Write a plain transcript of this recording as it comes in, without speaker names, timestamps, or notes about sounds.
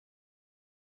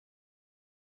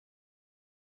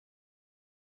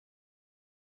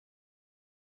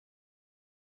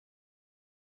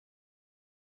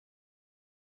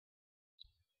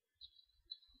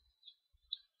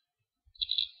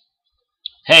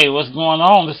Hey, what's going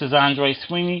on? This is Andre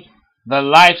Sweeney, the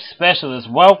Life Specialist.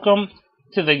 Welcome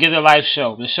to the Get a Life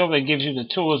Show, the show that gives you the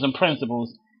tools and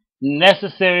principles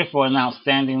necessary for an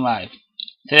outstanding life.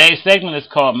 Today's segment is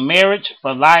called Marriage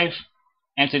for Life,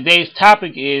 and today's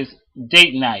topic is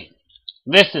date night.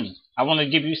 Listen, I want to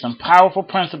give you some powerful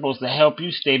principles to help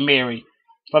you stay married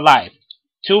for life.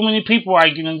 Too many people are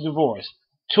getting divorced.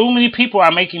 Too many people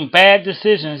are making bad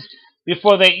decisions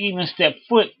before they even step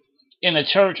foot in a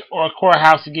church or a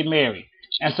courthouse to get married.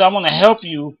 And so I want to help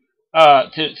you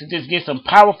to just get some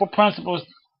powerful principles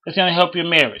that's going to help your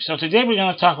marriage. So today we're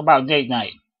going to talk about date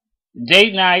night.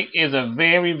 Date night is a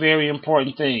very, very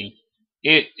important thing.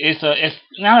 It's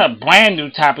not a brand new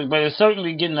topic, but it's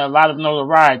certainly getting a lot of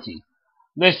notoriety.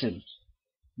 Listen,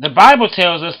 the Bible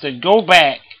tells us to go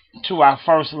back to our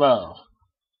first love.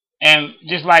 And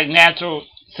just like natural,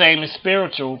 same as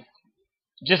spiritual,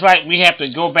 just like we have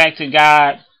to go back to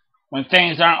God when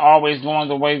things aren't always going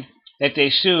the way that they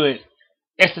should,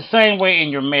 it's the same way in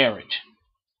your marriage.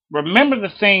 Remember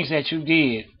the things that you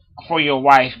did for your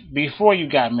wife before you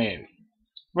got married.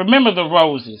 Remember the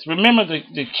roses. Remember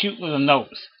the cute little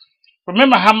notes.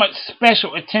 Remember how much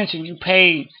special attention you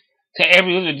paid to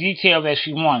every little detail that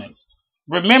she wanted.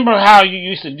 Remember how you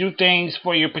used to do things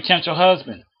for your potential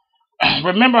husband.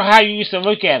 Remember how you used to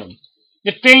look at him.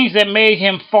 The things that made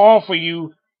him fall for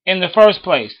you in the first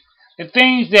place. The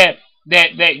things that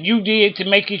you did to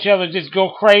make each other just go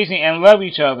crazy and love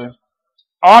each other.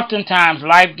 Oftentimes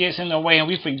life gets in the way and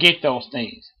we forget those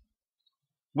things.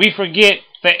 We forget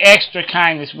the extra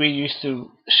kindness we used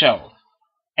to show.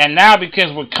 And now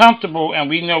because we're comfortable and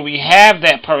we know we have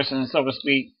that person, so to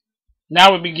speak,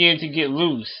 now we begin to get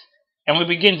loose. And we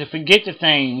begin to forget the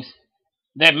things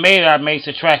that made our mates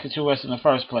attracted to us in the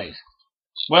first place.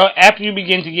 Well, after you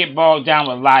begin to get bogged down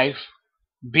with life,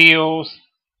 bills,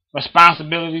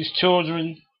 responsibilities,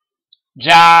 children,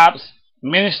 jobs,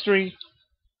 ministry,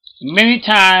 many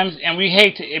times, and we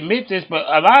hate to admit this, but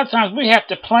a lot of times we have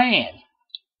to plan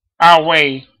our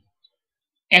way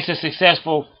into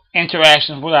successful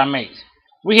interactions with our mates.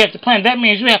 We have to plan. That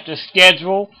means you have to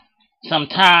schedule some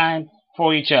time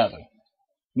for each other.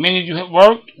 Many of you have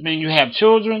work, many of you have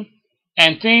children,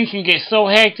 and things can get so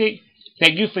hectic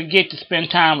that you forget to spend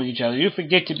time with each other. You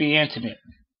forget to be intimate.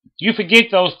 You forget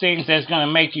those things that's going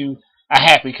to make you a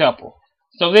happy couple.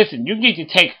 So listen, you need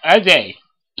to take a day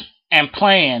and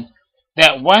plan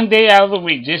that one day out of the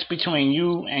week just between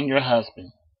you and your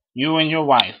husband, you and your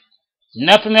wife.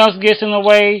 Nothing else gets in the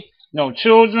way. No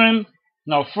children,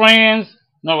 no friends,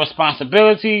 no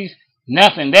responsibilities,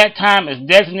 nothing. That time is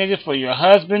designated for your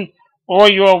husband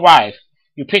or your wife.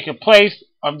 You pick a place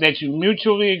that you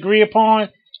mutually agree upon,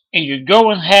 and you go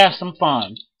and have some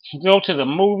fun. Go to the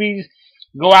movies,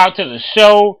 go out to the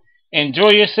show,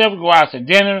 enjoy yourself, go out to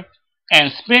dinner,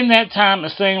 and spend that time the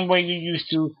same way you used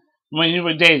to when you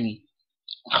were dating.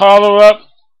 Call her up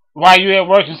while you're at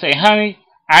work and say, honey,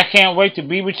 I can't wait to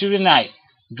be with you tonight.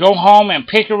 Go home and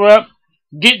pick her up.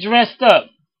 Get dressed up.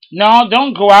 No,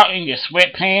 don't go out in your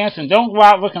sweatpants and don't go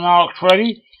out looking all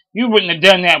cruddy. You wouldn't have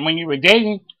done that when you were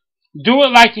dating. Do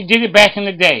it like you did it back in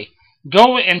the day.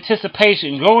 Go with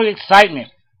anticipation. Go with excitement.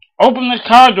 Open the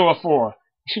car door for her.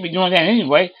 You should be doing that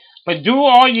anyway. But do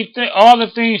all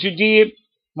the things you did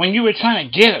when you were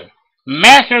trying to get her.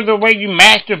 Mack her the way you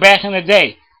macked her back in the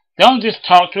day. Don't just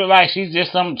talk to her like she's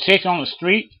just some chick on the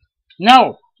street.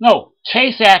 No.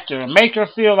 Chase after her and make her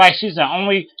feel like she's the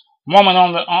only woman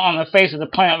on the face of the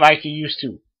planet like you used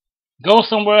to. Go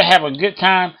somewhere, have a good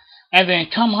time, and then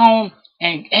come home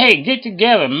and, hey, get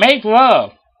together, make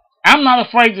love. I'm not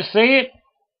afraid to say it.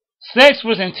 Sex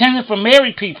was intended for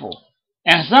married people.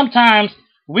 And sometimes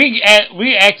we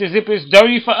act as if it's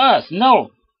dirty for us.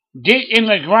 No. Get in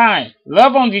the grind.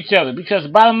 Love on each other. Because the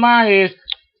bottom line is,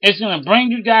 it's going to bring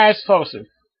you guys closer.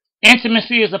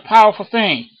 Intimacy is a powerful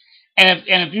thing. And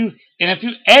if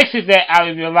you exit that out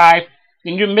of your life,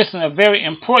 then you're missing a very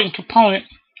important component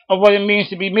of what it means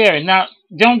to be married. Now,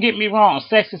 don't get me wrong.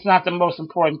 Sex is not the most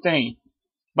important thing.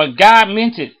 But God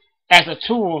meant it as a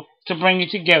tool to bring you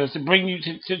together, to bring you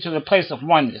to the place of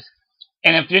oneness.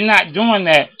 And if you're not doing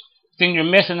that, then you're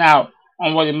missing out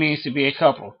on what it means to be a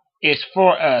couple. It's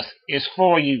for us. It's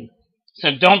for you. So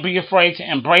don't be afraid to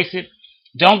embrace it.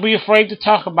 Don't be afraid to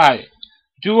talk about it.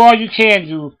 Do all you can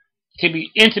do to be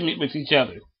intimate with each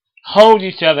other. Hold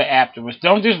each other afterwards.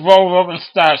 Don't just roll over and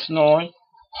start snoring.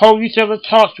 Hold each other.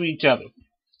 Talk to each other.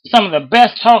 Some of the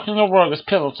best talk in the world is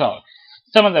pillow talk.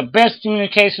 Some of the best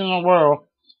communication in the world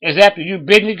is after you've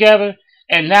been together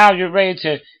and now you're ready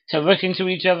to look into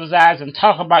each other's eyes and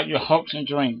talk about your hopes and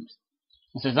dreams.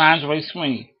 This is Andre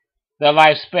Sweeney, the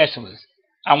Life Specialist.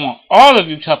 I want all of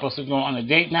you couples to go on a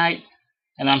date night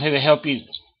and I'm here to help you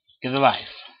get a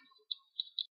life.